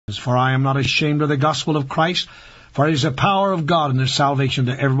For I am not ashamed of the gospel of Christ, for it is the power of God and the salvation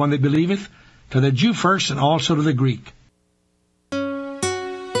to everyone that believeth, to the Jew first, and also to the Greek.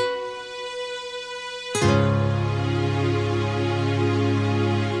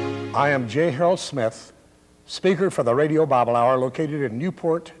 I am J. Harold Smith, speaker for the Radio Bible Hour located in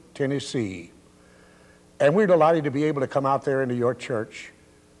Newport, Tennessee. And we're delighted to be able to come out there into your church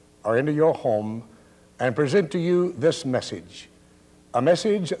or into your home and present to you this message. A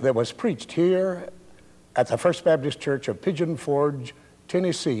message that was preached here at the First Baptist Church of Pigeon Forge,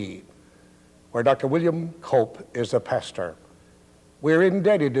 Tennessee, where Dr. William Cope is the pastor. We're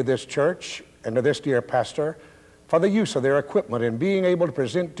indebted to this church and to this dear pastor for the use of their equipment in being able to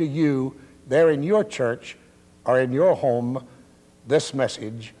present to you there in your church or in your home this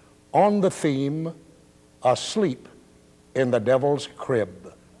message on the theme, Asleep in the Devil's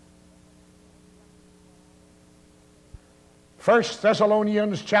Crib. 1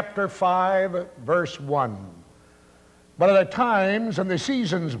 Thessalonians chapter 5, verse 1. But at the times and the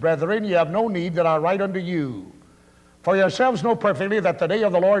seasons, brethren, ye have no need that I write unto you. For yourselves know perfectly that the day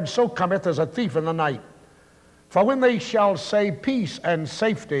of the Lord so cometh as a thief in the night. For when they shall say peace and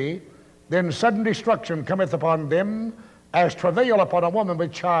safety, then sudden destruction cometh upon them, as travail upon a woman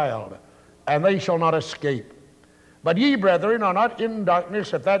with child, and they shall not escape. But ye, brethren, are not in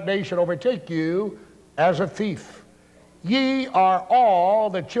darkness, if that day should overtake you as a thief. Ye are all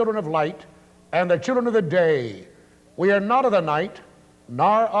the children of light and the children of the day. We are not of the night,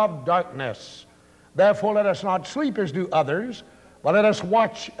 nor of darkness. Therefore let us not sleep as do others, but let us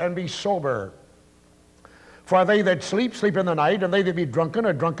watch and be sober. For they that sleep, sleep in the night, and they that be drunken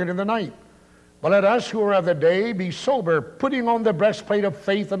are drunken in the night. But let us who are of the day be sober, putting on the breastplate of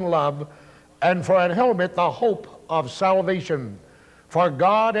faith and love, and for an helmet the hope of salvation. For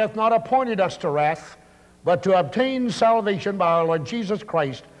God hath not appointed us to wrath, but to obtain salvation by our Lord Jesus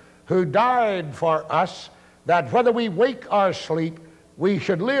Christ, who died for us, that whether we wake or sleep, we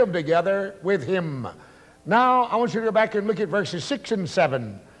should live together with him. Now, I want you to go back and look at verses 6 and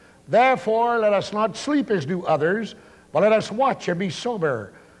 7. Therefore, let us not sleep as do others, but let us watch and be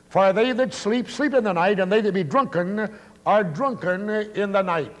sober. For they that sleep, sleep in the night, and they that be drunken are drunken in the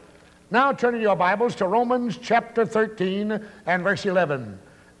night. Now, turn in your Bibles to Romans chapter 13 and verse 11.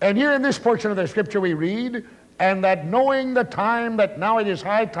 And here in this portion of the scripture we read, and that knowing the time, that now it is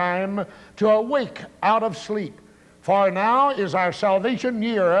high time to awake out of sleep. For now is our salvation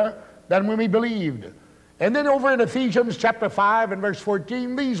nearer than when we believed. And then over in Ephesians chapter 5 and verse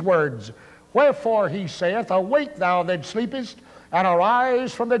 14, these words, Wherefore he saith, Awake thou that sleepest, and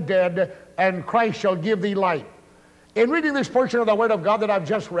arise from the dead, and Christ shall give thee light. In reading this portion of the Word of God that I've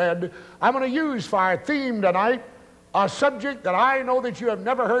just read, I'm going to use for our theme tonight a subject that I know that you have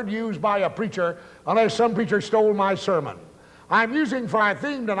never heard used by a preacher unless some preacher stole my sermon. I'm using for our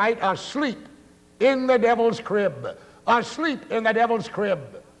theme tonight, Asleep in the Devil's Crib. Asleep in the Devil's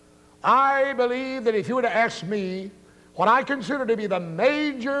Crib. I believe that if you were to ask me what I consider to be the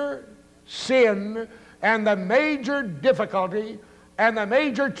major sin and the major difficulty and the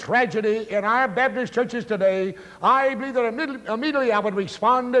major tragedy in our Baptist churches today, I believe that immediately I would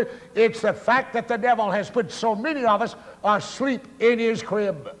respond, it's the fact that the devil has put so many of us asleep in his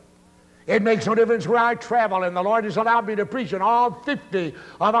crib. It makes no difference where I travel, and the Lord has allowed me to preach in all 50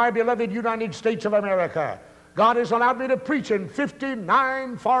 of our beloved United States of America. God has allowed me to preach in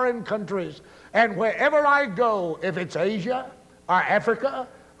 59 foreign countries, and wherever I go, if it's Asia, or Africa,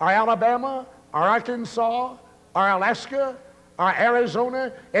 or Alabama, or Arkansas, or Alaska, or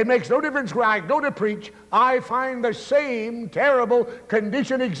Arizona, it makes no difference where I go to preach, I find the same terrible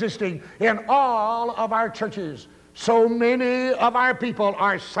condition existing in all of our churches. So many of our people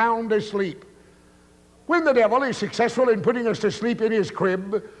are sound asleep. When the devil is successful in putting us to sleep in his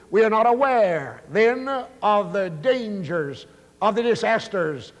crib, we are not aware then of the dangers, of the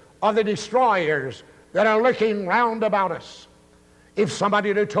disasters, of the destroyers that are lurking round about us. If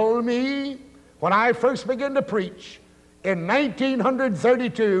somebody had told me when I first began to preach in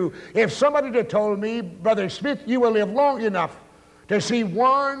 1932, if somebody had told me, Brother Smith, you will live long enough to see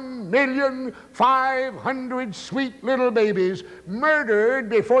 1,500,000 sweet little babies murdered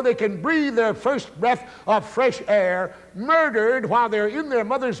before they can breathe their first breath of fresh air, murdered while they're in their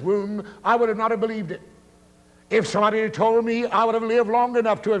mother's womb, I would have not have believed it. If somebody had told me I would have lived long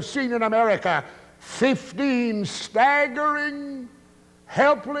enough to have seen in America 15 staggering,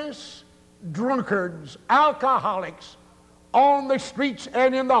 helpless drunkards, alcoholics on the streets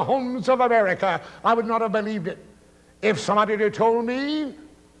and in the homes of America, I would not have believed it. If somebody had told me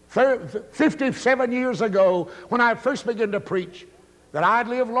 57 years ago when I first began to preach that I'd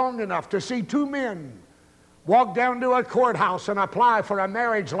live long enough to see two men walk down to a courthouse and apply for a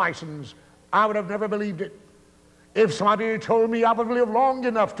marriage license, I would have never believed it. If somebody had told me I would live long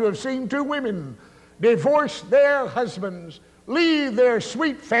enough to have seen two women divorce their husbands, leave their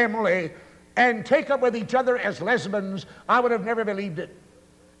sweet family, and take up with each other as lesbians, I would have never believed it.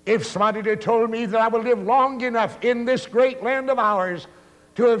 If somebody had told me that I would live long enough in this great land of ours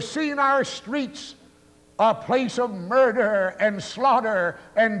to have seen our streets a place of murder and slaughter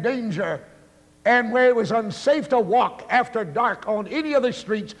and danger, and where it was unsafe to walk after dark on any of the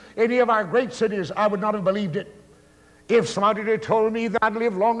streets, any of our great cities, I would not have believed it. If somebody had told me that I'd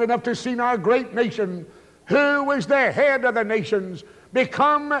live long enough to see our great nation, who was the head of the nations,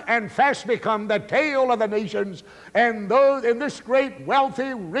 become and fast become the tail of the nations, and those in this great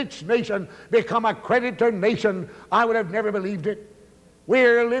wealthy rich nation become a creditor nation, I would have never believed it.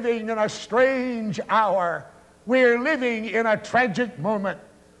 We're living in a strange hour. We're living in a tragic moment.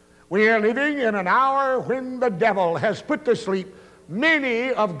 We are living in an hour when the devil has put to sleep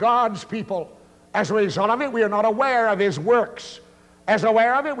many of God's people. As a result of it, we are not aware of his works. As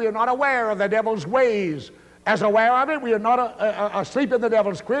aware of it, we are not aware of the devil's ways. As aware of it, we are not asleep in the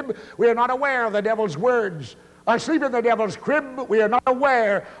devil's crib. We are not aware of the devil's words. Asleep in the devil's crib, we are not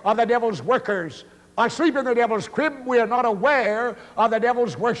aware of the devil's workers. Asleep in the devil's crib, we are not aware of the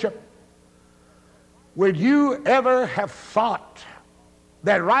devil's worship. Would you ever have thought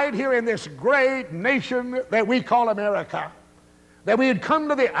that right here in this great nation that we call America, that we had come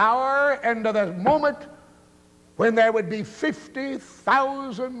to the hour and to the moment when there would be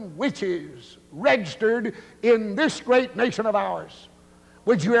 50,000 witches registered in this great nation of ours?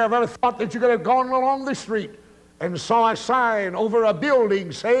 Would you have ever thought that you could have gone along the street and saw a sign over a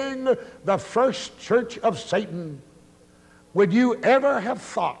building saying the First Church of Satan? Would you ever have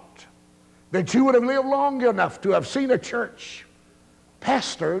thought that you would have lived long enough to have seen a church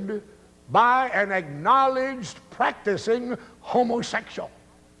pastored by an acknowledged practicing homosexual?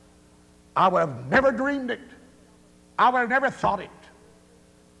 I would have never dreamed it. I would have never thought it.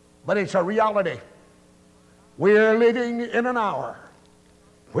 But it's a reality. We're living in an hour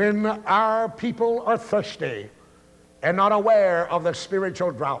when our people are thirsty and not aware of the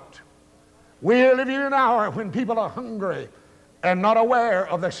spiritual drought. We're living in an hour when people are hungry and not aware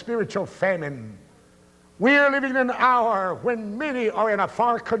of the spiritual famine. We're living in an hour when many are in a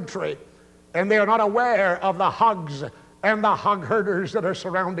far country and they are not aware of the hogs and the hog herders that are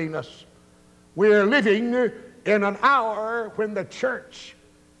surrounding us. We're living in an hour when the church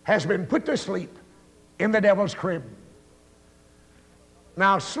has been put to sleep in the devil's crib.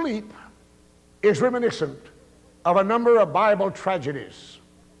 Now, sleep is reminiscent of a number of Bible tragedies.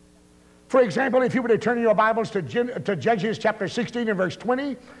 For example, if you were to turn your Bibles to Judges chapter 16 and verse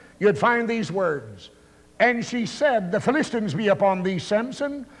 20, you'd find these words. And she said, the Philistines be upon thee,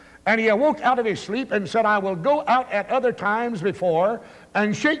 Samson. And he awoke out of his sleep and said, I will go out at other times before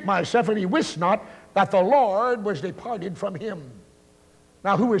and shake myself. And he wist not that the Lord was departed from him.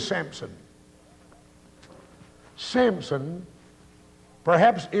 Now, who is Samson? Samson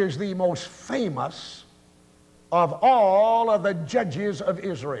perhaps is the most famous of all of the judges of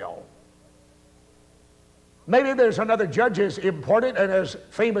Israel. Maybe there's another judge as important and as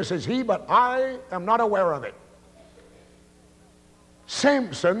famous as he, but I am not aware of it.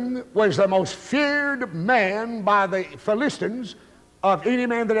 Samson was the most feared man by the Philistines of any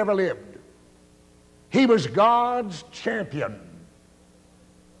man that ever lived. He was God's champion.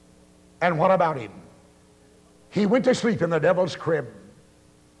 And what about him? He went to sleep in the devil's crib.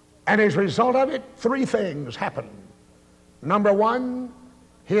 And as a result of it, three things happened. Number one,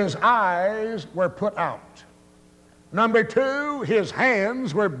 his eyes were put out. Number two, his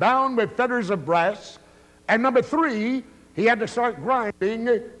hands were bound with fetters of brass. And number three, he had to start grinding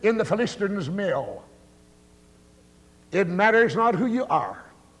in the Philistines' mill. It matters not who you are.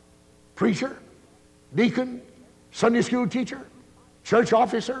 Preacher, deacon, Sunday school teacher, church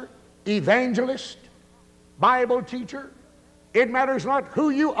officer, evangelist, Bible teacher. It matters not who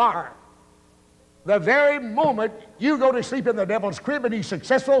you are. The very moment you go to sleep in the devil's crib and he's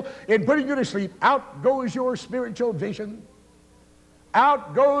successful in putting you to sleep, out goes your spiritual vision.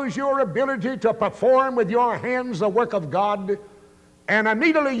 Out goes your ability to perform with your hands the work of God, and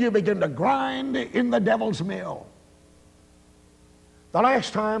immediately you begin to grind in the devil's mill. The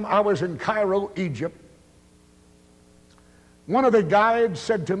last time I was in Cairo, Egypt, one of the guides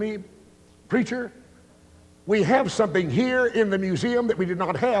said to me, Preacher, we have something here in the museum that we did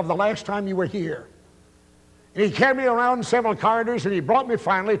not have the last time you were here. And he carried me around several corridors, and he brought me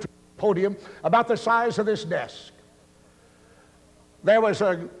finally to a podium about the size of this desk. There was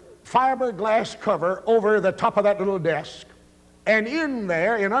a fiberglass cover over the top of that little desk, and in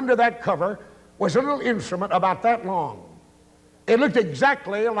there and under that cover was a little instrument about that long. It looked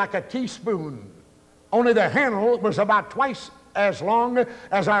exactly like a teaspoon, only the handle was about twice as long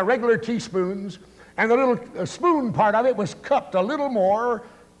as our regular teaspoons, and the little spoon part of it was cupped a little more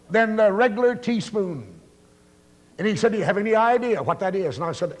than the regular teaspoon. And he said, do you have any idea what that is? And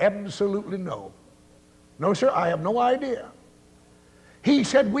I said, absolutely no. No, sir, I have no idea. He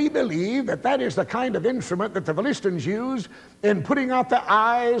said, we believe that that is the kind of instrument that the Philistines used in putting out the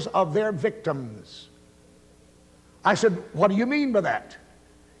eyes of their victims. I said, what do you mean by that?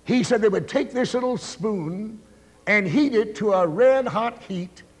 He said they would take this little spoon and heat it to a red-hot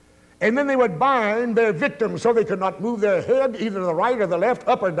heat, and then they would bind their victims so they could not move their head, either to the right or the left,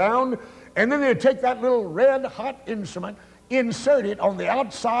 up or down, and then they'd take that little red-hot instrument, insert it on the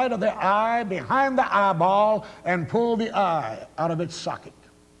outside of their eye, behind the eyeball, and pull the eye out of its socket,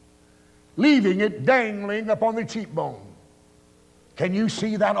 leaving it dangling upon the cheekbone. Can you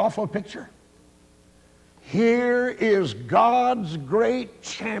see that awful picture? Here is God's great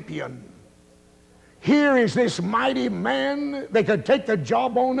champion. Here is this mighty man that could take the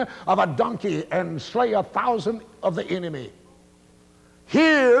jawbone of a donkey and slay 1,000 of the enemy.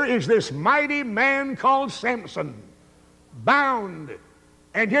 Here is this mighty man called Samson, bound.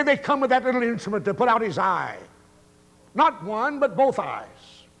 And here they come with that little instrument to put out his eye. Not one, but both eyes.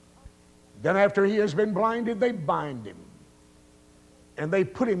 Then after he has been blinded, they bind him. And they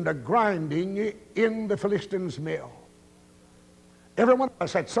put him to grinding in the Philistines' mill. Every one of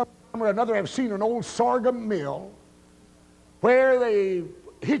us at some time or another have seen an old sorghum mill where they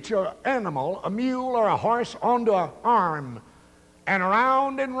hitch an animal, a mule or a horse, onto an arm. And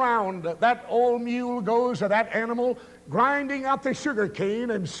round that old mule goes, to that animal, grinding out the sugar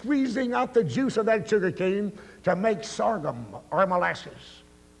cane and squeezing out the juice of that sugar cane to make sorghum or molasses.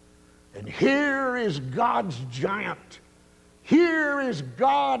 And here is God's giant. Here is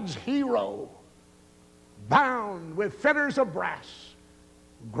God's hero, bound with fetters of brass,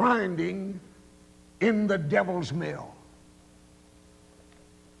 grinding in the devil's mill.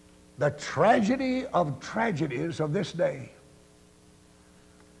 The tragedy of tragedies of this day.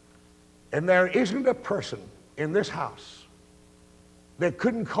 And there isn't a person in this house that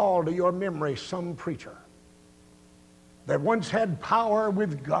couldn't call to your memory some preacher that once had power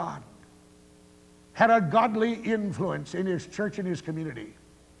with God, had a godly influence in his church and his community.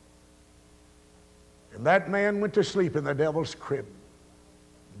 And that man went to sleep in the devil's crib.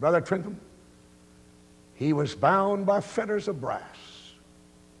 Brother Trentham, he was bound by fetters of brass.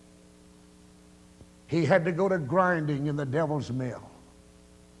 He had to go to grinding in the devil's mill.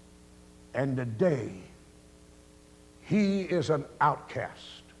 And today, he is an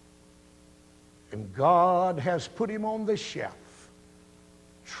outcast. And God has put him on the shelf.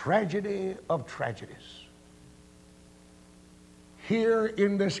 Tragedy of tragedies. Here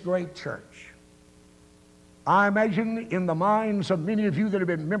in this great church, I imagine in the minds of many of you that have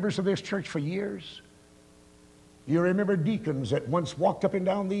been members of this church for years, you remember deacons that once walked up and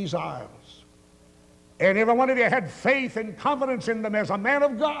down these aisles. And every one of you had faith and confidence in them as a man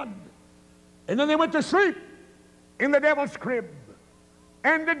of God. And then they went to sleep in the devil's crib.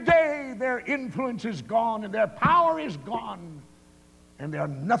 And today their influence is gone and their power is gone. And they're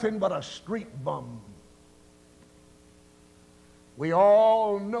nothing but a street bum. We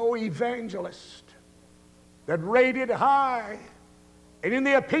all know evangelists that rated high, and in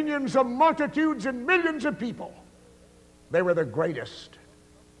the opinions of multitudes and millions of people, they were the greatest.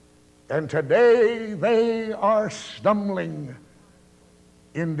 And today they are stumbling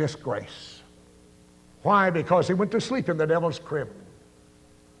in disgrace. Why? Because he went to sleep in the devil's crib.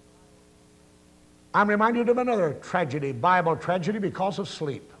 I'm reminded of another tragedy, Bible tragedy, because of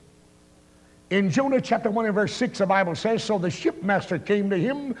sleep. In Jonah chapter 1 and verse 6, the Bible says, so the shipmaster came to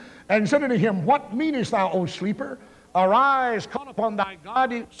him and said unto him, what meanest thou, O sleeper? Arise, call upon thy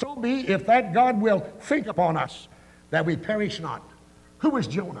God, so be, if that God will think upon us, that we perish not. Who was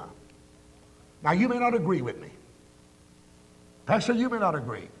Jonah? Now, you may not agree with me. Pastor, you may not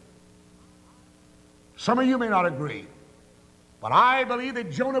agree. Some of you may not agree. But I believe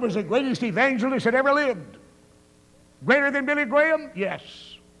that Jonah was the greatest evangelist that ever lived. Greater than Billy Graham? Yes.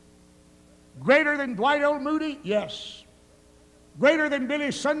 Greater than Dwight L. Moody? Yes. Greater than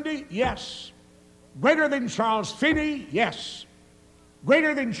Billy Sunday? Yes. Greater than Charles Finney? Yes.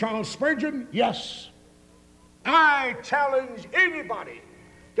 Greater than Charles Spurgeon? Yes. I challenge anybody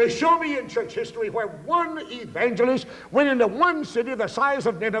to show me in church history where one evangelist went into one city the size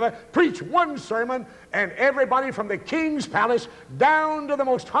of Nineveh, preached one sermon, and everybody from the king's palace down to the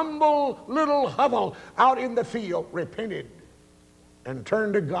most humble little hovel out in the field repented and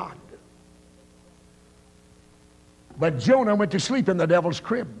turned to God. But Jonah went to sleep in the devil's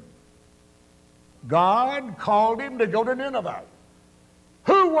crib. God called him to go to Nineveh.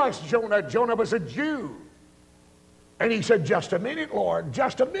 Who was Jonah? Jonah was a Jew. And he said, just a minute, Lord,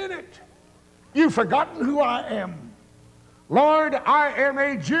 just a minute. You've forgotten who I am. Lord, I am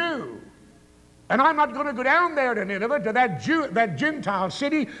a Jew. And I'm not going to go down there to Nineveh, to that Gentile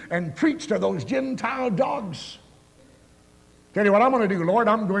city, and preach to those Gentile dogs. Tell you what I'm going to do, Lord.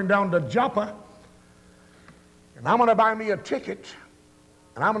 I'm going down to Joppa, and I'm going to buy me a ticket,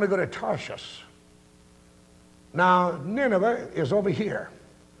 and I'm going to go to Tarshish. Now, Nineveh is over here,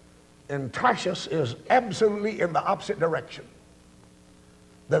 and Tarshish is absolutely in the opposite direction.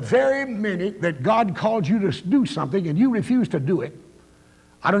 The very minute that God called you to do something and you refuse to do it,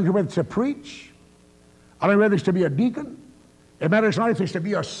 I don't care whether it's to preach, I don't know whether it's to be a deacon, it matters not if it's to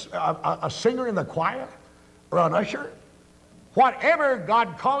be a singer in the choir or an usher. Whatever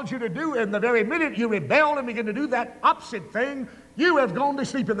God calls you to do, and the very minute you rebel and begin to do that opposite thing, you have gone to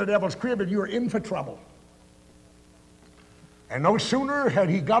sleep in the devil's crib and you are in for trouble. And no sooner had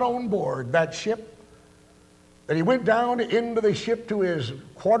he got on board that ship that he went down into the ship to his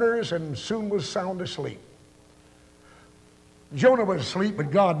quarters and soon was sound asleep. Jonah was asleep,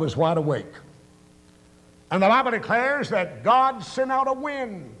 but God was wide awake. And the Bible declares that God sent out a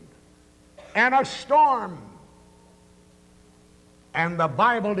wind and a storm. And the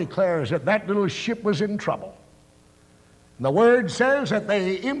Bible declares that that little ship was in trouble. And the Word says that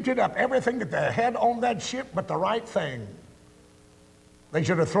they emptied up everything that they had on that ship but the right thing. They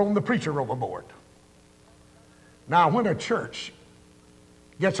should have thrown the preacher overboard. Now, when a church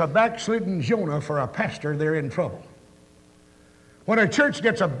gets a backslidden Jonah for a pastor, they're in trouble. When a church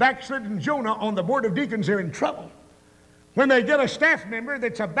gets a backslidden Jonah on the board of deacons, they're in trouble. When they get a staff member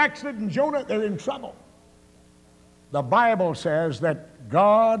that's a backslidden Jonah, they're in trouble. The Bible says that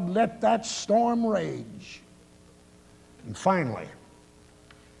God let that storm rage. And finally,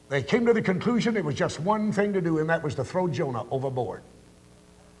 they came to the conclusion it was just one thing to do, and that was to throw Jonah overboard.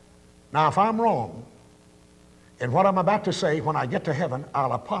 Now, if I'm wrong in what I'm about to say, when I get to heaven,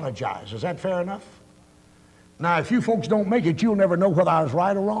 I'll apologize. Is that fair enough? Now, if you folks don't make it, you'll never know whether I was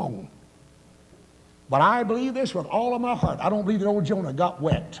right or wrong. But I believe this with all of my heart. I don't believe that old Jonah got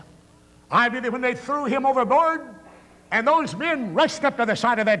wet. I believe that when they threw him overboard, and those men rushed up to the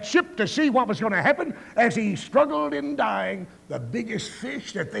side of that ship to see what was going to happen, as he struggled in dying, the biggest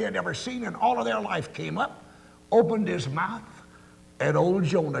fish that they had ever seen in all of their life came up, opened his mouth, and old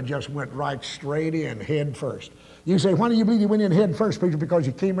Jonah just went right straight in, head first. You say, why do you believe he went in head first, preacher? Because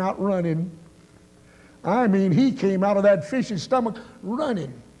he came out running. I mean, he came out of that fish's stomach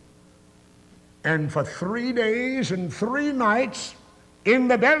running. And for 3 days and 3 nights, in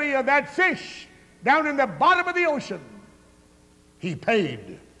the belly of that fish, down in the bottom of the ocean, he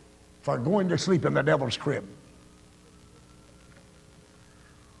paid for going to sleep in the devil's crib.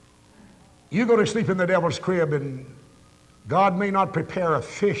 You go to sleep in the devil's crib, and God may not prepare a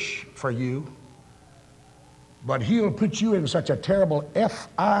fish for you, but he'll put you in such a terrible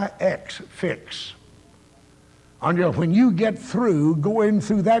fix until when you get through going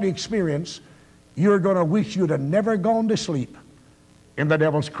through that experience, you're going to wish you'd have never gone to sleep in the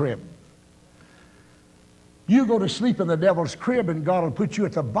devil's crib. You go to sleep in the devil's crib, and God will put you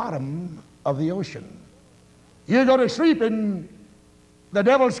at the bottom of the ocean. You go to sleep in the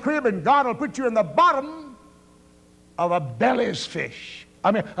devil's crib, and God will put you in the bottom of a belly's fish.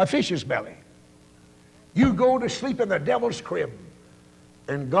 A fish's belly. You go to sleep in the devil's crib,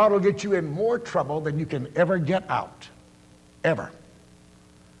 and God will get you in more trouble than you can ever get out. Ever.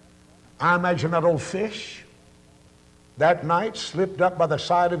 I imagine that old fish that night slipped up by the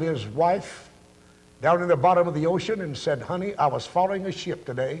side of his wife down in the bottom of the ocean and said, honey, I was following a ship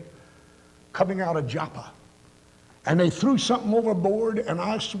today coming out of Joppa, and they threw something overboard, and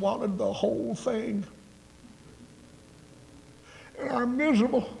I swallowed the whole thing. And I'm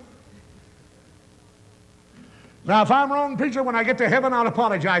miserable. Now, if I'm wrong, preacher, when I get to heaven, I'll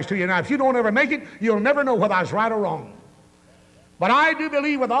apologize to you. Now, if you don't ever make it, you'll never know whether I was right or wrong. But I do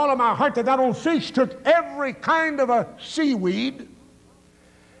believe with all of my heart that that old fish took every kind of a seaweed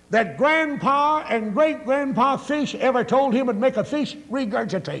that grandpa and great-grandpa fish ever told him would make a fish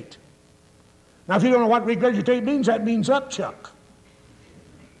regurgitate. Now, if you don't know what regurgitate means, that means upchuck.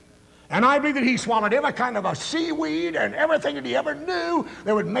 And I believe that he swallowed every kind of a seaweed and everything that he ever knew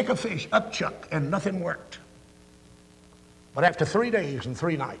that would make a fish upchuck, and nothing worked. But after 3 days and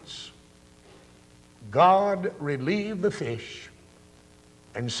 3 nights, God relieved the fish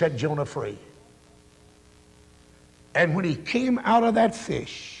and set Jonah free. And when he came out of that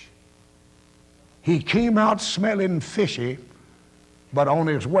fish, he came out smelling fishy, but on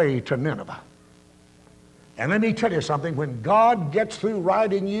his way to Nineveh. And let me tell you something, when God gets through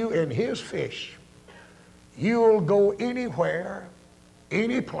riding you in his fish, You'll go anywhere,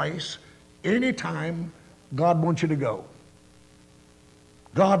 any place, any time God wants you to go.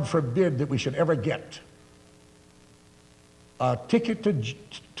 God forbid that we should ever get a ticket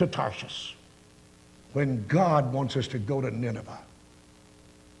to Tarshish when God wants us to go to Nineveh.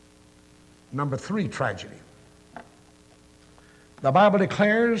 Number 3 tragedy. The Bible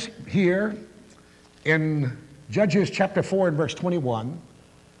declares here in Judges chapter 4 and verse 21,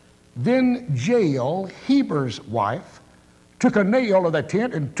 then Jael, Heber's wife, took a nail of the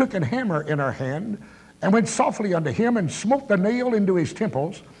tent and took a hammer in her hand and went softly unto him and smote the nail into his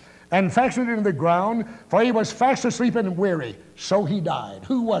temples and fastened it into the ground, for he was fast asleep and weary. So he died.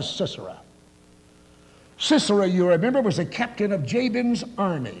 Who was Sisera? Sisera, you remember, was the captain of Jabin's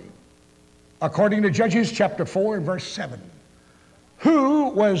army, according to Judges chapter 4 and verse 7. Who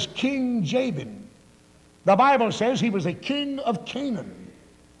was King Jabin? The Bible says he was a king of Canaan.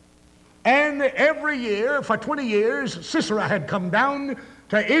 And every year, for 20 years, Sisera had come down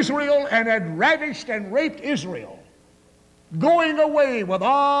to Israel and had ravished and raped Israel, going away with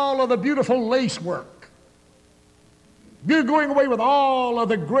all of the beautiful lace work, going away with all of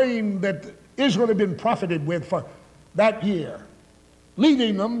the grain that Israel had been profited with for that year,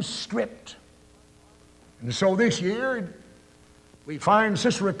 leaving them stripped. And so this year, we find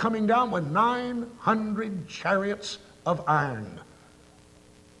Sisera coming down with 900 chariots of iron.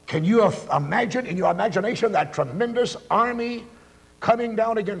 Can you imagine in your imagination that tremendous army coming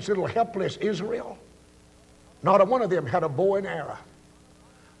down against little helpless Israel? Not a one of them had a bow and arrow.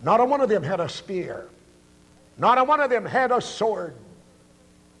 Not a one of them had a spear. Not a one of them had a sword.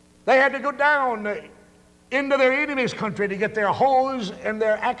 They had to go down into their enemy's country to get their hoes and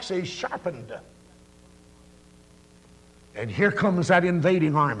their axes sharpened. And here comes that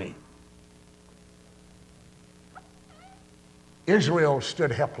invading army. Israel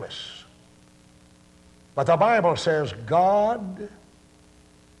stood helpless. But the Bible says God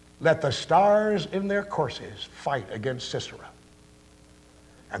let the stars in their courses fight against Sisera.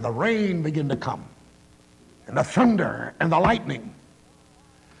 And the rain began to come, and the thunder and the lightning.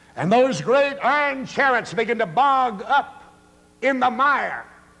 And those great iron chariots began to bog up in the mire.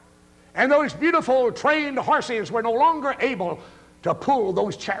 And those beautiful trained horses were no longer able to pull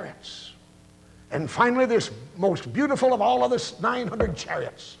those chariots. And finally, this most beautiful of all of the 900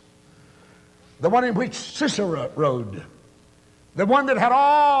 chariots, the one in which Sisera rode, the one that had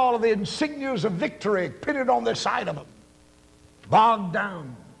all of the insignias of victory pitted on the side of him, bogged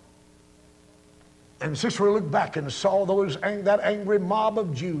down. And Sisera looked back and saw that angry mob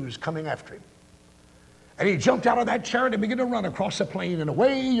of Jews coming after him. And he jumped out of that chariot and began to run across the plain. And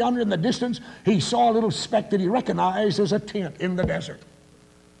away yonder in the distance, he saw a little speck that he recognized as a tent in the desert.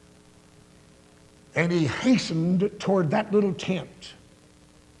 And he hastened toward that little tent.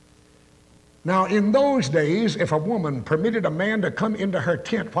 Now, in those days, if a woman permitted a man to come into her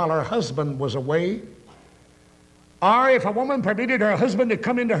tent while her husband was away, or if a woman permitted her husband to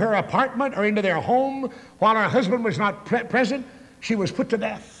come into her apartment or into their home while her husband was not present, she was put to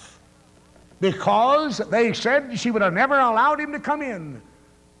death. Because they said she would have never allowed him to come in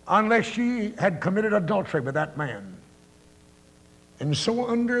unless she had committed adultery with that man. And so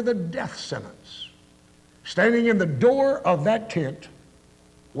under the death sentence, standing in the door of that tent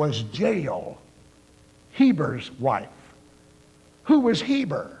was Jael, Heber's wife. Who was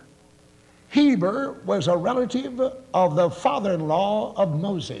Heber? Heber was a relative of the father-in-law of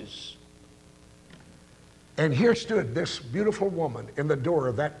Moses. And here stood this beautiful woman in the door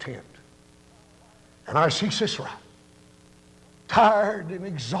of that tent. And I see Sisera, tired and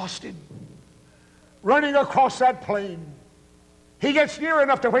exhausted, running across that plain. He gets near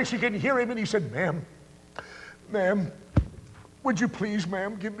enough to where she can hear him, and he said, Ma'am, would you please,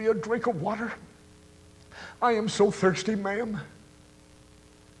 ma'am, give me a drink of water? I am so thirsty, ma'am.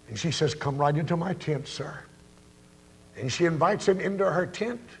 And she says, come right into my tent, sir. And she invites him into her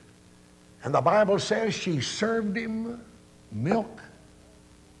tent. And the Bible says she served him milk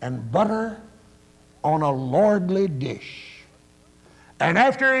and butter on a lordly dish. And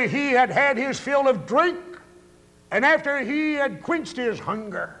after he had had his fill of drink, and after he had quenched his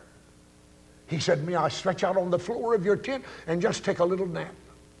hunger, he said, may I stretch out on the floor of your tent and just take a little nap?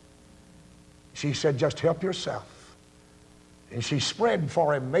 She said, just help yourself. And she spread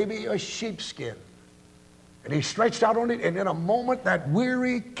for him maybe a sheepskin. And he stretched out on it, and in a moment that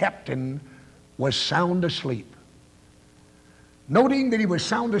weary captain was sound asleep. Noting that he was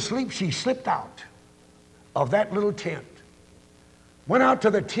sound asleep, she slipped out of that little tent, went out to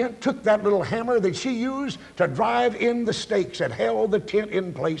the tent, took that little hammer that she used to drive in the stakes that held the tent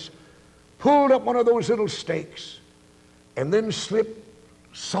in place, pulled up one of those little stakes, and then slipped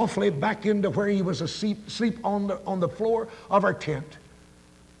softly back into where he was asleep on the floor of our tent,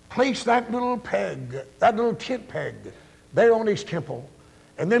 placed that little peg, that little tent peg, there on his temple,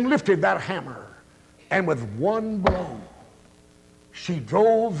 and then lifted that hammer, and with one blow, she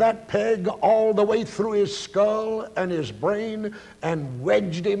drove that peg all the way through his skull and his brain and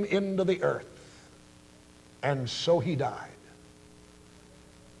wedged him into the earth. And so he died.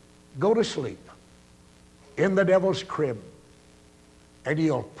 Go to sleep in the devil's crib, and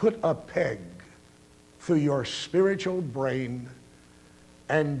he'll put a peg through your spiritual brain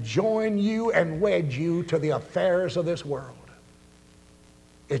and join you and wedge you to the affairs of this world.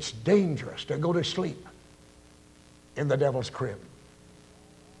 It's dangerous to go to sleep in the devil's crib.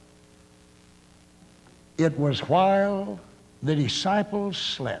 It was while the disciples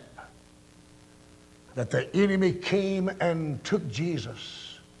slept that the enemy came and took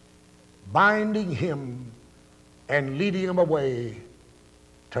Jesus, binding him and leading him away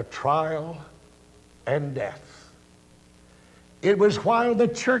to trial and death. It was while the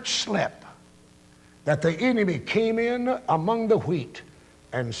church slept that the enemy came in among the wheat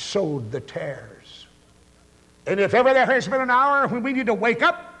and sowed the tares. And if ever there has been an hour when we need to wake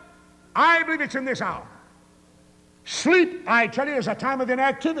up, I believe it's in this hour. Sleep, I tell you, is a time of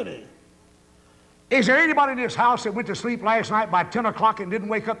inactivity. Is there anybody in this house that went to sleep last night by 10 o'clock and didn't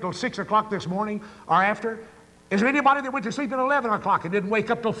wake up till 6 o'clock this morning or after? Is there anybody that went to sleep at 11 o'clock and didn't wake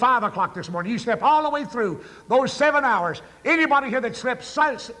up till 5 o'clock this morning? You slept all the way through those 7 hours. Anybody here that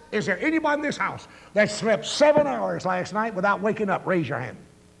slept, is there anybody in this house that slept 7 hours last night without waking up? Raise your hand.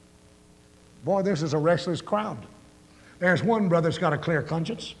 Boy, this is a restless crowd. There's one brother that's got a clear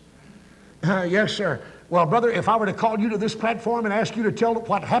conscience. Yes, sir. Well, brother, if I were to call you to this platform and ask you to tell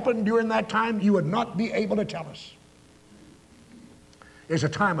what happened during that time, you would not be able to tell us. It's a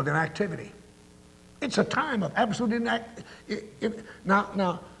time of inactivity. It's a time of absolute inactivity.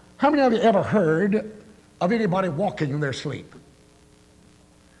 Now, how many of you ever heard of anybody walking in their sleep?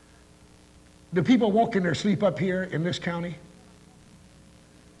 Do people walk in their sleep up here in this county?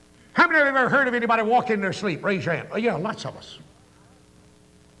 How many of you have ever heard of anybody walking in their sleep? Raise your hand. Oh, yeah, lots of us.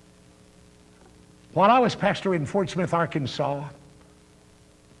 While I was pastor in Fort Smith, Arkansas,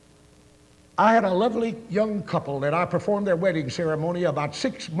 I had a lovely young couple that I performed their wedding ceremony about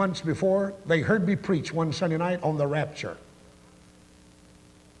 6 months before they heard me preach one Sunday night on the rapture.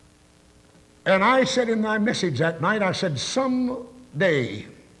 And I said in my message that night, I said, someday,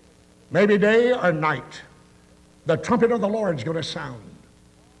 maybe day or night, the trumpet of the Lord's going to sound.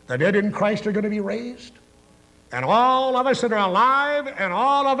 The dead in Christ are going to be raised. And all of us that are alive and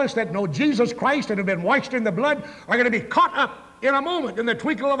all of us that know Jesus Christ and have been washed in the blood are going to be caught up in a moment, in the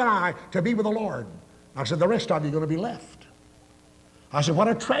twinkle of an eye, to be with the Lord. I said, the rest of you are going to be left. I said, what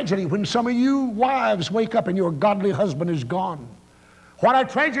a tragedy when some of you wives wake up and your godly husband is gone. What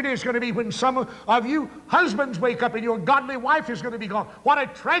a tragedy it's going to be when some of you husbands wake up and your godly wife is going to be gone. What a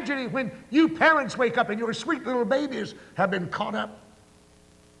tragedy when you parents wake up and your sweet little babies have been caught up.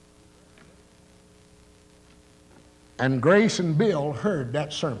 And Grace and Bill heard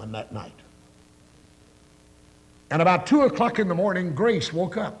that sermon that night. And about 2 o'clock in the morning, Grace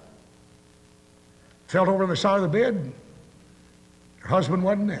woke up. Felt over on the side of the bed. Her husband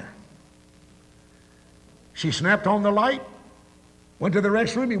wasn't there. She snapped on the light, went to the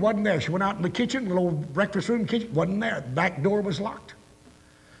restroom, he wasn't there. She went out in the kitchen, the little breakfast room kitchen, wasn't there. The back door was locked.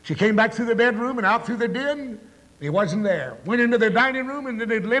 She came back through the bedroom and out through the den, he wasn't there. Went into the dining room and then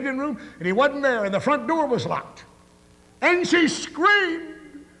the living room, and he wasn't there, and the front door was locked. And she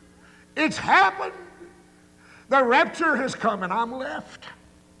screamed, it's happened. The rapture has come and I'm left.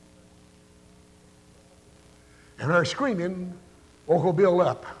 And her screaming woke Bill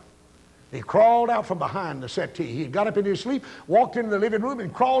up. He crawled out from behind the settee. He got up in his sleep, walked into the living room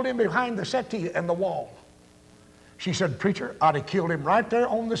and crawled in behind the settee and the wall. She said, preacher, I'd have killed him right there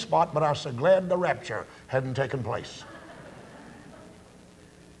on the spot, but I was so glad the rapture hadn't taken place.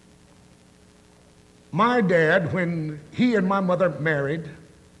 My dad, when he and my mother married,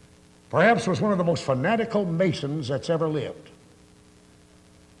 perhaps was one of the most fanatical Masons that's ever lived.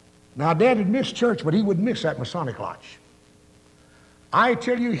 Now, Dad had missed church, but he would miss that Masonic Lodge. I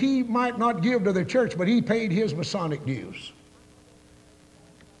tell you, he might not give to the church, but he paid his Masonic dues.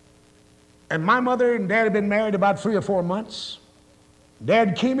 And my mother and Dad had been married about 3 or 4 months.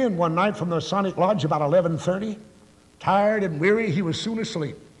 Dad came in one night from the Masonic Lodge about 11:30, tired and weary. He was soon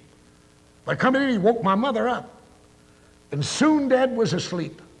asleep. But coming in, he woke my mother up. And soon Dad was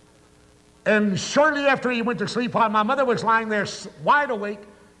asleep. And shortly after he went to sleep, while my mother was lying there wide awake,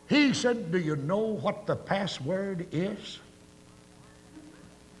 he said, do you know what the password is?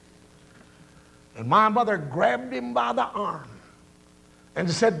 And my mother grabbed him by the arm and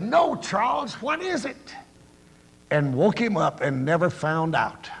said, "No, Charles, what is it?" And woke him up and never found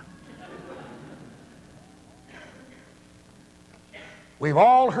out. We've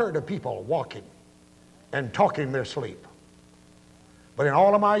all heard of people walking and talking in their sleep. But in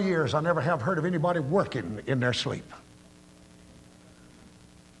all of my years, I never have heard of anybody working in their sleep.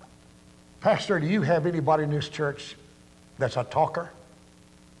 Pastor, do you have anybody in this church that's a talker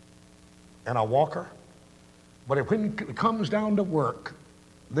and a walker? But when it comes down to work,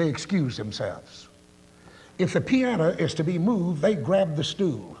 they excuse themselves. If the piano is to be moved, they grab the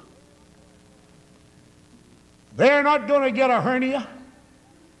stool. They're not going to get a hernia.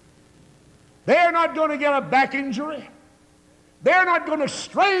 They're not going to get a back injury. They're not going to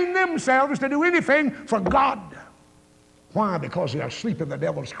strain themselves to do anything for God. Why? Because they are asleep in the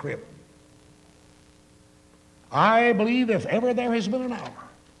devil's crib. I believe if ever there has been an hour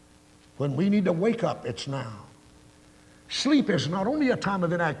when we need to wake up, it's now. Sleep is not only a time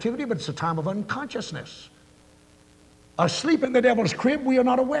of inactivity, but it's a time of unconsciousness. Asleep in the devil's crib, we are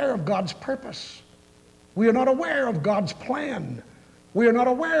not aware of God's purpose. We are not aware of God's plan. We are not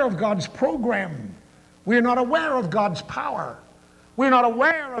aware of God's program. We are not aware of God's power. We are not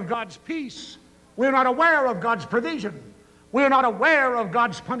aware of God's peace. We are not aware of God's provision. We are not aware of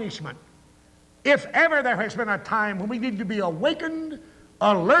God's punishment. If ever there has been a time when we need to be awakened,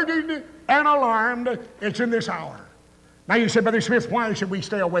 alerted, and alarmed, it's in this hour. Now you say, Brother Smith, why should we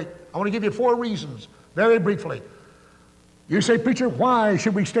stay awake? I want to give you 4 reasons, very briefly. You say, preacher, why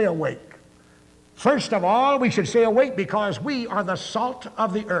should we stay awake? First of all, we should stay awake because we are the salt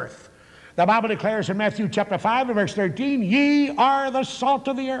of the earth. The Bible declares in Matthew chapter 5 and verse 13, "Ye are the salt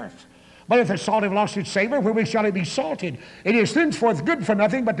of the earth. But if the salt have lost its savor, wherewith shall it be salted? It is thenceforth good for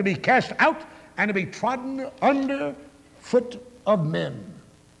nothing but to be cast out and to be trodden under foot of men."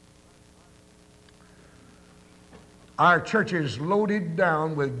 Our church is loaded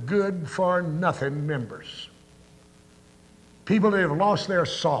down with good-for-nothing members. People that have lost their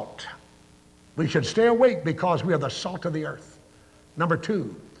salt. We should stay awake because we are the salt of the earth. Number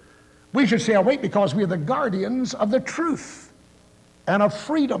 2, we should stay awake because we are the guardians of the truth and of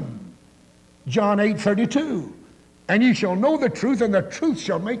freedom. John 8:32, "And ye shall know the truth, and the truth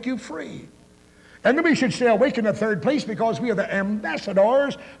shall make you free." And then we should stay awake in the 3rd place because we are the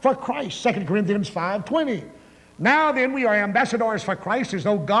ambassadors for Christ. 2 Corinthians 5:20. "Now then, we are ambassadors for Christ, as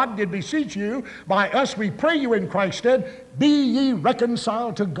though God did beseech you. By us we pray you in Christ's stead, be ye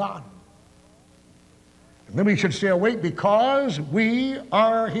reconciled to God." And then we should stay awake because we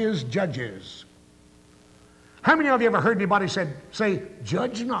are his judges. How many of you ever heard anybody say,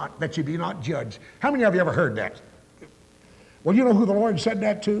 "Judge not, that you be not judged"? How many of you ever heard that? Well, you know who the Lord said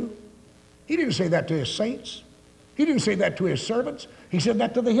that to? He didn't say that to his saints. He didn't say that to his servants. He said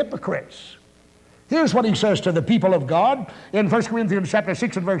that to the hypocrites. Here's what he says to the people of God in 1 Corinthians chapter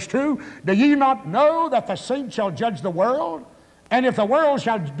 6 and verse 2. "Do ye not know that the saints shall judge the world? And if the world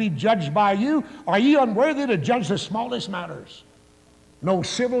shall be judged by you, are ye unworthy to judge the smallest matters?" No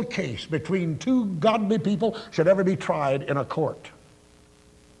civil case between 2 godly people should ever be tried in a court,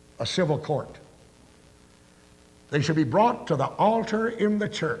 a civil court. They should be brought to the altar in the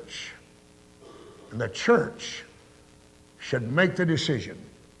church, and the church should make the decision.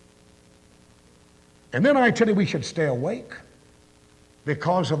 And then I tell you, we should stay awake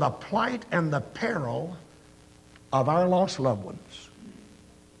because of the plight and the peril of our lost loved ones.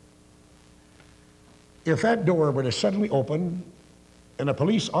 If that door were to suddenly open and a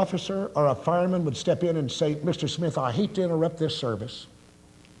police officer or a fireman would step in and say, "Mr. Smith, I hate to interrupt this service,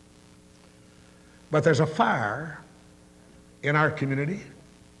 but there's a fire in our community,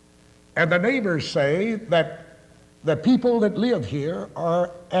 and the neighbors say that the people that live here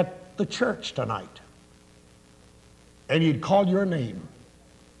are at the church tonight," and you'd call your name,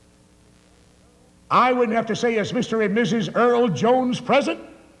 I wouldn't have to say, "Is Mr. and Mrs. Earl Jones present?"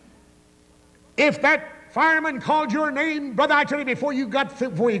 If that fireman called your name, brother, I tell you, before you got through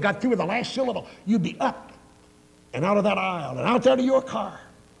with the last syllable, you'd be up and out of that aisle and out there to your car.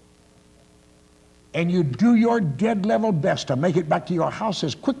 And you'd do your dead level best to make it back to your house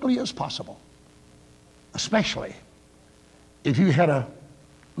as quickly as possible. Especially if you had a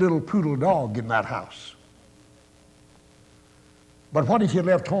little poodle dog in that house. But what if you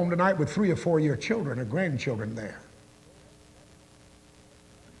left home tonight with 3 or 4 of your children or grandchildren there?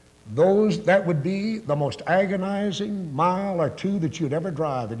 That would be the most agonizing mile or 2 that you'd ever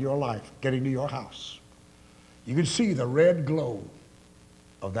drive in your life, getting to your house. You could see the red glow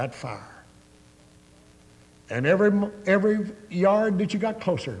of that fire. And every yard that you got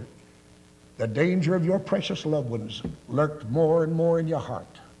closer, the danger of your precious loved ones lurked more and more in your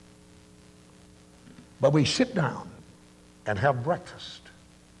heart. But we sit down and have breakfast.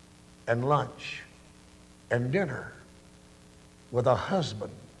 and lunch and dinner with a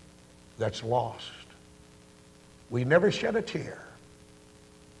husband that's lost. We never shed a tear.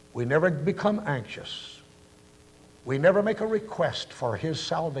 We never become anxious. We never make a request for his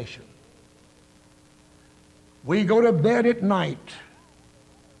salvation. We go to bed at night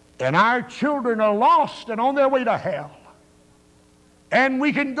and our children are lost and on their way to hell. And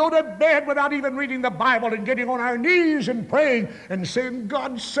we can go to bed without even reading the Bible and getting on our knees and praying and saying,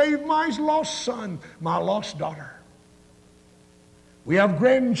 God, save my lost son, my lost daughter. We have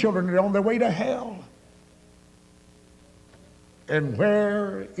grandchildren that are on their way to hell. And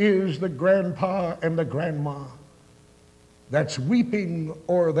where is the grandpa and the grandma that's weeping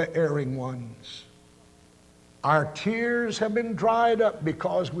o'er the erring ones? Our tears have been dried up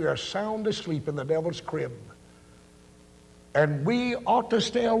because we are sound asleep in the devil's crib. And we ought to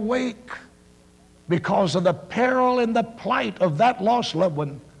stay awake because of the peril and the plight of that lost loved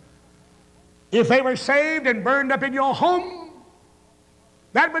one. If they were saved and burned up in your home,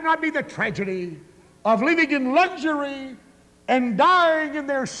 that would not be the tragedy of living in luxury and dying in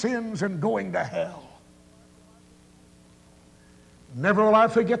their sins and going to hell. Never will I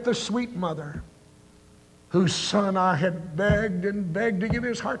forget the sweet mother whose son I had begged and begged to give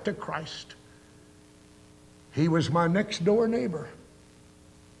his heart to Christ. He was my next door neighbor.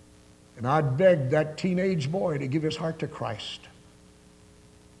 And I begged that teenage boy to give his heart to Christ.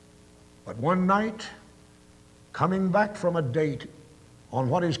 But one night, coming back from a date on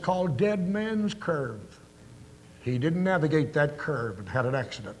what is called Dead Man's Curve, he didn't navigate that curve and had an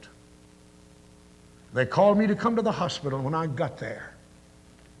accident. They called me to come to the hospital. When I got there,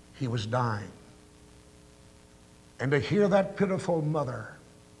 he was dying. And to hear that pitiful mother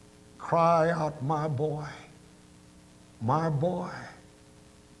cry out, my boy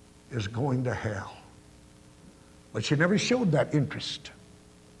is going to hell. But she never showed that interest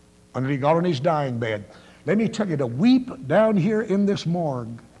until he got on his dying bed. Let me tell you, to weep down here in this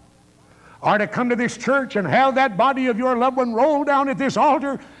morgue, or to come to this church and have that body of your loved one roll down at this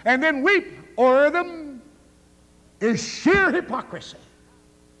altar and then weep o'er them, is sheer hypocrisy.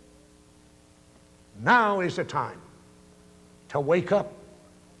 Now is the time to wake up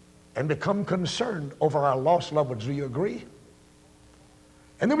and become concerned over our lost loved ones. Do you agree?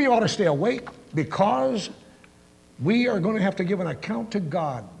 And then we ought to stay awake because we are going to have to give an account to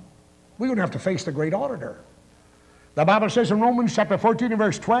God. We're going to have to face the great auditor. The Bible says in Romans chapter 14 and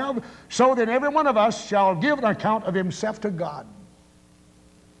verse 12, so then every one of us shall give an account of himself to God.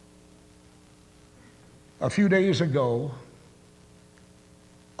 A few days ago,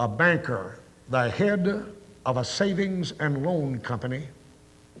 a banker, the head of a savings and loan company,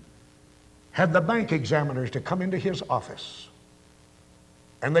 had the bank examiners to come into his office.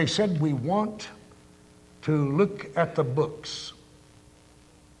 And they said, we want to look at the books.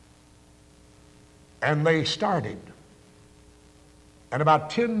 And they started. And about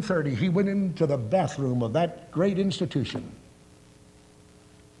 10:30, he went into the bathroom of that great institution,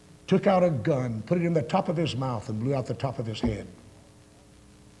 took out a gun, put it in the top of his mouth, and blew out the top of his head.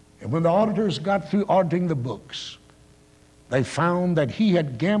 And when the auditors got through auditing the books, they found that he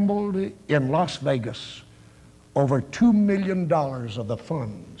had gambled in Las Vegas over $2 million of the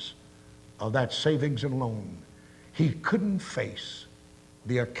funds of that savings and loan. He couldn't face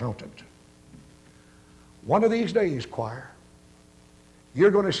the accountant. One of these days, choir,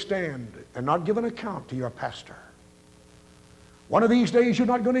 you're going to stand and not give an account to your pastor. One of these days, you're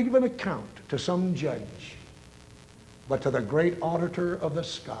not going to give an account to some judge, but to the great auditor of the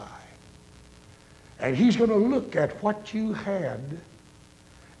sky. And he's going to look at what you had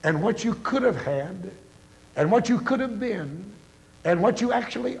and what you could have had and what you could have been and what you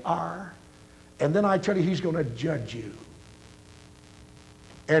actually are. And then I tell you, he's going to judge you.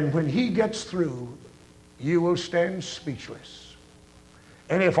 And when he gets through, you will stand speechless.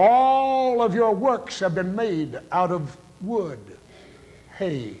 And if all of your works have been made out of wood,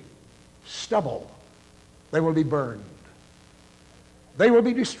 hay, stubble, they will be burned. They will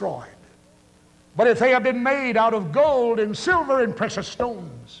be destroyed. But if they have been made out of gold and silver and precious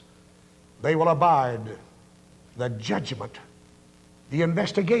stones, they will abide the judgment, the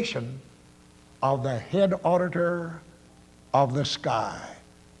investigation of the head auditor of the sky,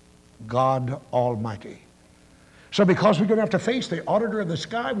 God Almighty. So because we're going to have to face the auditor of the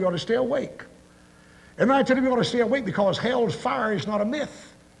sky, we ought to stay awake. And I tell you, we ought to stay awake because hell's fire is not a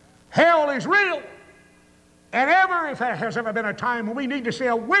myth. Hell is real. And if there has ever been a time when we need to stay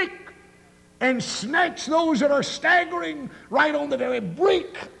awake and snatch those that are staggering right on the very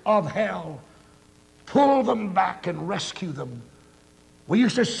brink of hell, pull them back and rescue them. We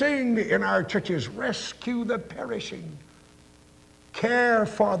used to sing in our churches, rescue the perishing. care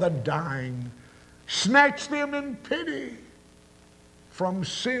for the dying, snatch them in pity from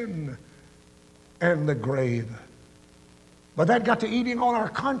sin and the grave. But that got to eating on our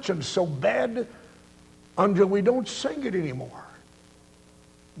conscience so bad until we don't sing it anymore.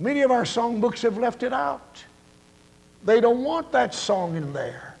 Many of our songbooks have left it out. They don't want that song in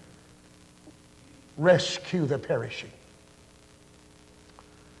there. Rescue the perishing.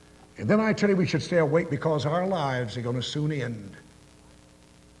 And then I tell you we should stay awake because our lives are going to soon end.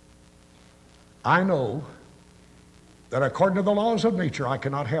 I know that according to the laws of nature, I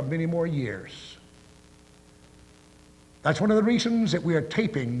cannot have many more years. That's one of the reasons that we are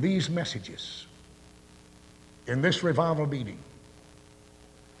taping these messages in this revival meeting,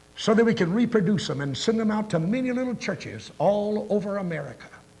 so that we can reproduce them and send them out to many little churches all over America,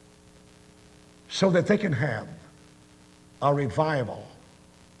 so that they can have a revival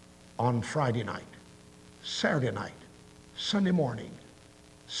on Friday night, Saturday night, Sunday morning,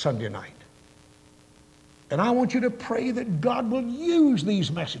 Sunday night. And I want you to pray that God will use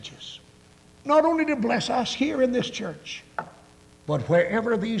these messages, not only to bless us here in this church, but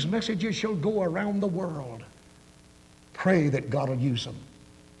wherever these messages shall go around the world. Pray that God will use them.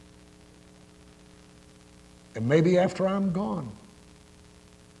 And maybe after I'm gone,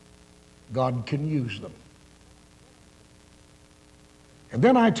 God can use them. And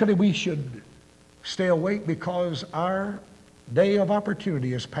then I tell you we should stay awake because our day of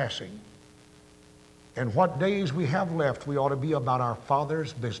opportunity is passing. And what days we have left, we ought to be about our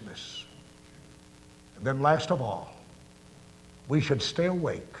Father's business. And then last of all, we should stay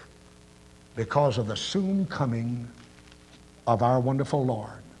awake because of the soon coming of our wonderful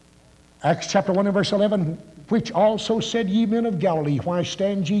Lord. Acts chapter 1 and verse 11, which also said, ye men of Galilee, why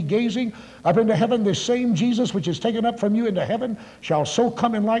stand ye gazing up into heaven? This same Jesus which is taken up from you into heaven shall so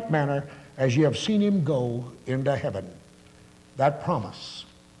come in like manner as ye have seen him go into heaven. That promise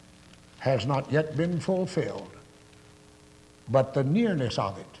has not yet been fulfilled, but the nearness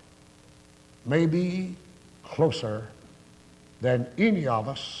of it may be closer than any of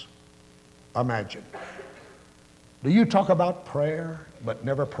us imagine. Do you talk about prayer but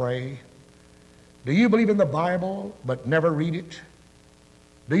never pray? Do you believe in the Bible but never read it?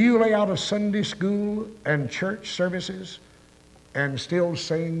 Do you lay out a Sunday school and church services and still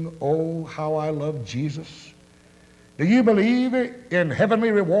sing, oh, how I love Jesus? Do you believe in heavenly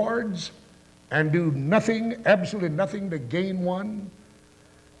rewards and do nothing, absolutely nothing to gain one?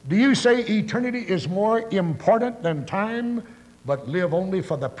 Do you say eternity is more important than time, but live only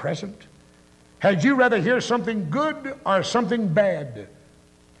for the present? Had you rather hear something good or something bad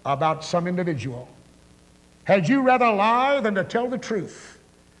about some individual? Had you rather lie than to tell the truth?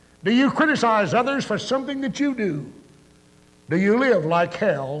 Do you criticize others for something that you do? Do you live like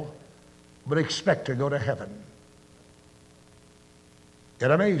hell but expect to go to heaven? It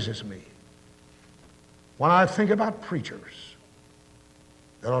amazes me when I think about preachers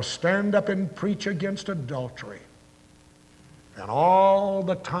that'll stand up and preach against adultery and all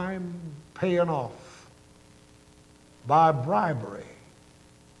the time paying off by bribery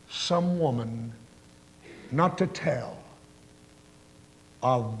some woman not to tell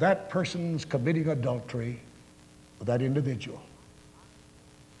of that person's committing adultery with that individual.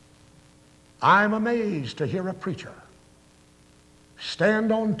 I'm amazed to hear a preacher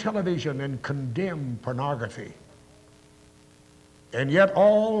stand on television and condemn pornography, and yet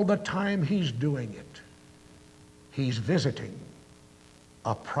all the time he's doing it, he's visiting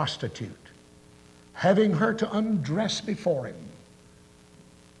a prostitute, having her to undress before him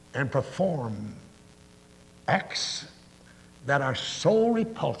and perform acts that are so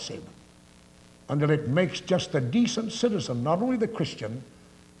repulsive until it makes just the decent citizen, not only the Christian,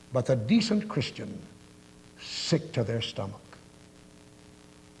 but the decent Christian, sick to their stomach.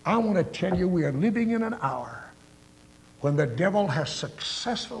 I want to tell you, we are living in an hour when the devil has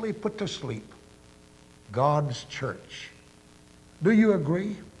successfully put to sleep God's church. Do you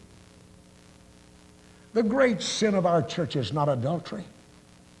agree? The great sin of our church is not adultery.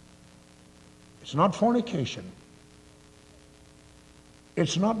 It's not fornication.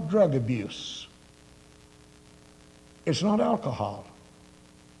 It's not drug abuse. It's not alcohol.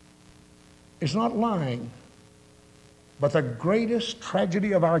 It's not lying. But the greatest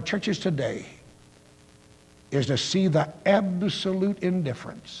tragedy of our churches today is to see the absolute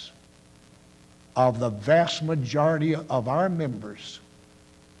indifference of the vast majority of our members.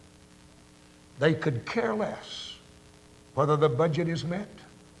 They could care less whether the budget is met.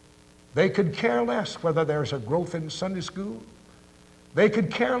 They could care less whether there's a growth in Sunday school. They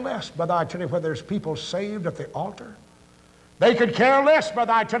could care less, brother, I tell you, whether there's people saved at the altar. They could care less,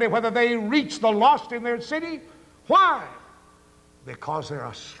 brother, I tell you, whether they reach the lost in their city. Why? because they're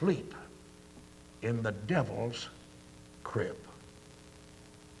asleep in the devil's crib.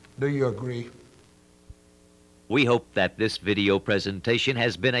 Do you agree? We hope that this video presentation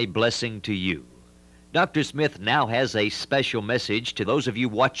has been a blessing to you. Dr. Smith now has a special message to those of you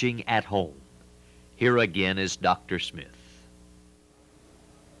watching at home. Here again is Dr. Smith.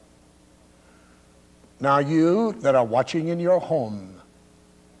 Now you that are watching in your home,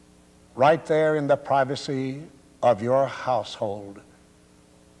 right there in the privacy of your household,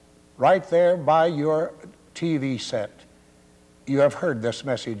 right there by your TV set, you have heard this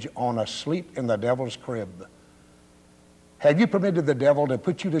message on asleep in the devil's crib. Have you permitted the devil to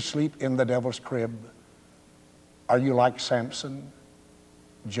put you to sleep in the devil's crib? Are you like Samson,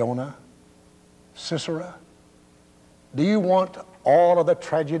 Jonah, Sisera? Do you want all of the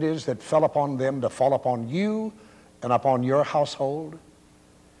tragedies that fell upon them to fall upon you and upon your household?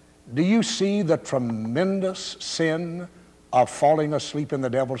 Do you see the tremendous sin of falling asleep in the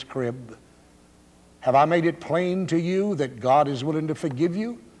devil's crib? Have I made it plain to you that God is willing to forgive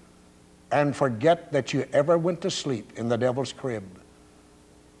you and forget that you ever went to sleep in the devil's crib?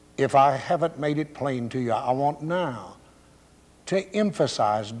 If I haven't made it plain to you, I want now to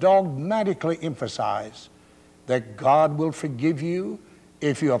emphasize, dogmatically emphasize, that God will forgive you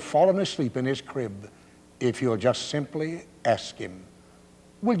if you have fallen asleep in his crib, if you'll just simply ask him.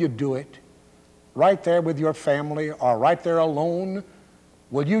 Will you do it? Right there with your family or right there alone,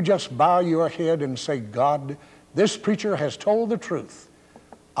 will you just bow your head and say, God, this preacher has told the truth.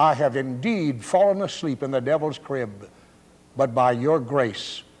 I have indeed fallen asleep in the devil's crib, but by your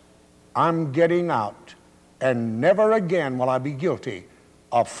grace, I'm getting out, and never again will I be guilty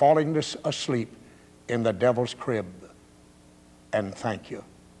of falling asleep in the devil's crib. And thank you.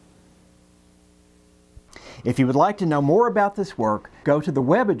 If you would like to know more about this work, go to the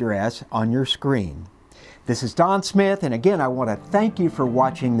web address on your screen. This is Don Smith, and again, I want to thank you for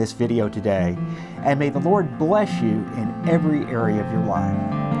watching this video today, and may the Lord bless you in every area of your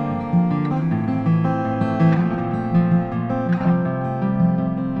life.